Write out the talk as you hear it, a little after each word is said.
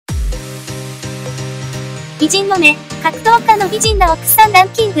美人の目、格闘家の美人な奥さんラン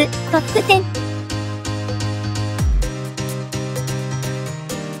キングトップ10。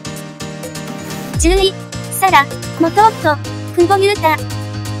10位、サラ、元夫、久保優太。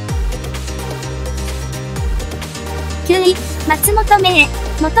9位、松本芽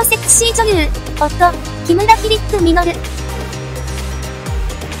衣、元セクシー女優、夫、木村フィリップ実。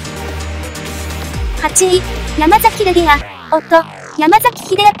8位、山崎ルリア、夫、山崎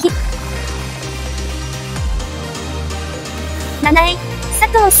秀明。7位、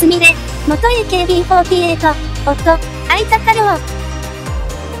佐藤すみれ、元 AKB48、夫、相高亮。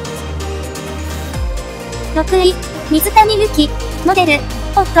6位、水谷由紀、モデル、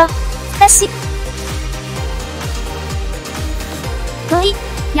夫、深志。5位、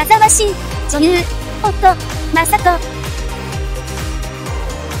矢沢慎、女優、夫、正人。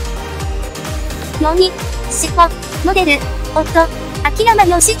4位、志保、モデル、夫、秋山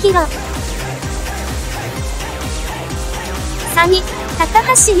義弘。3位、高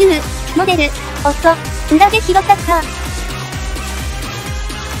橋優、モデル、夫、浦部宏隆。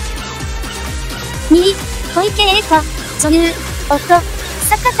2位、小池栄子、女優、夫、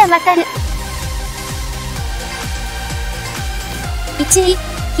坂田渉。1位、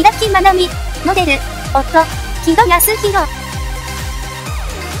平木愛美、モデル、夫、木戸康弘。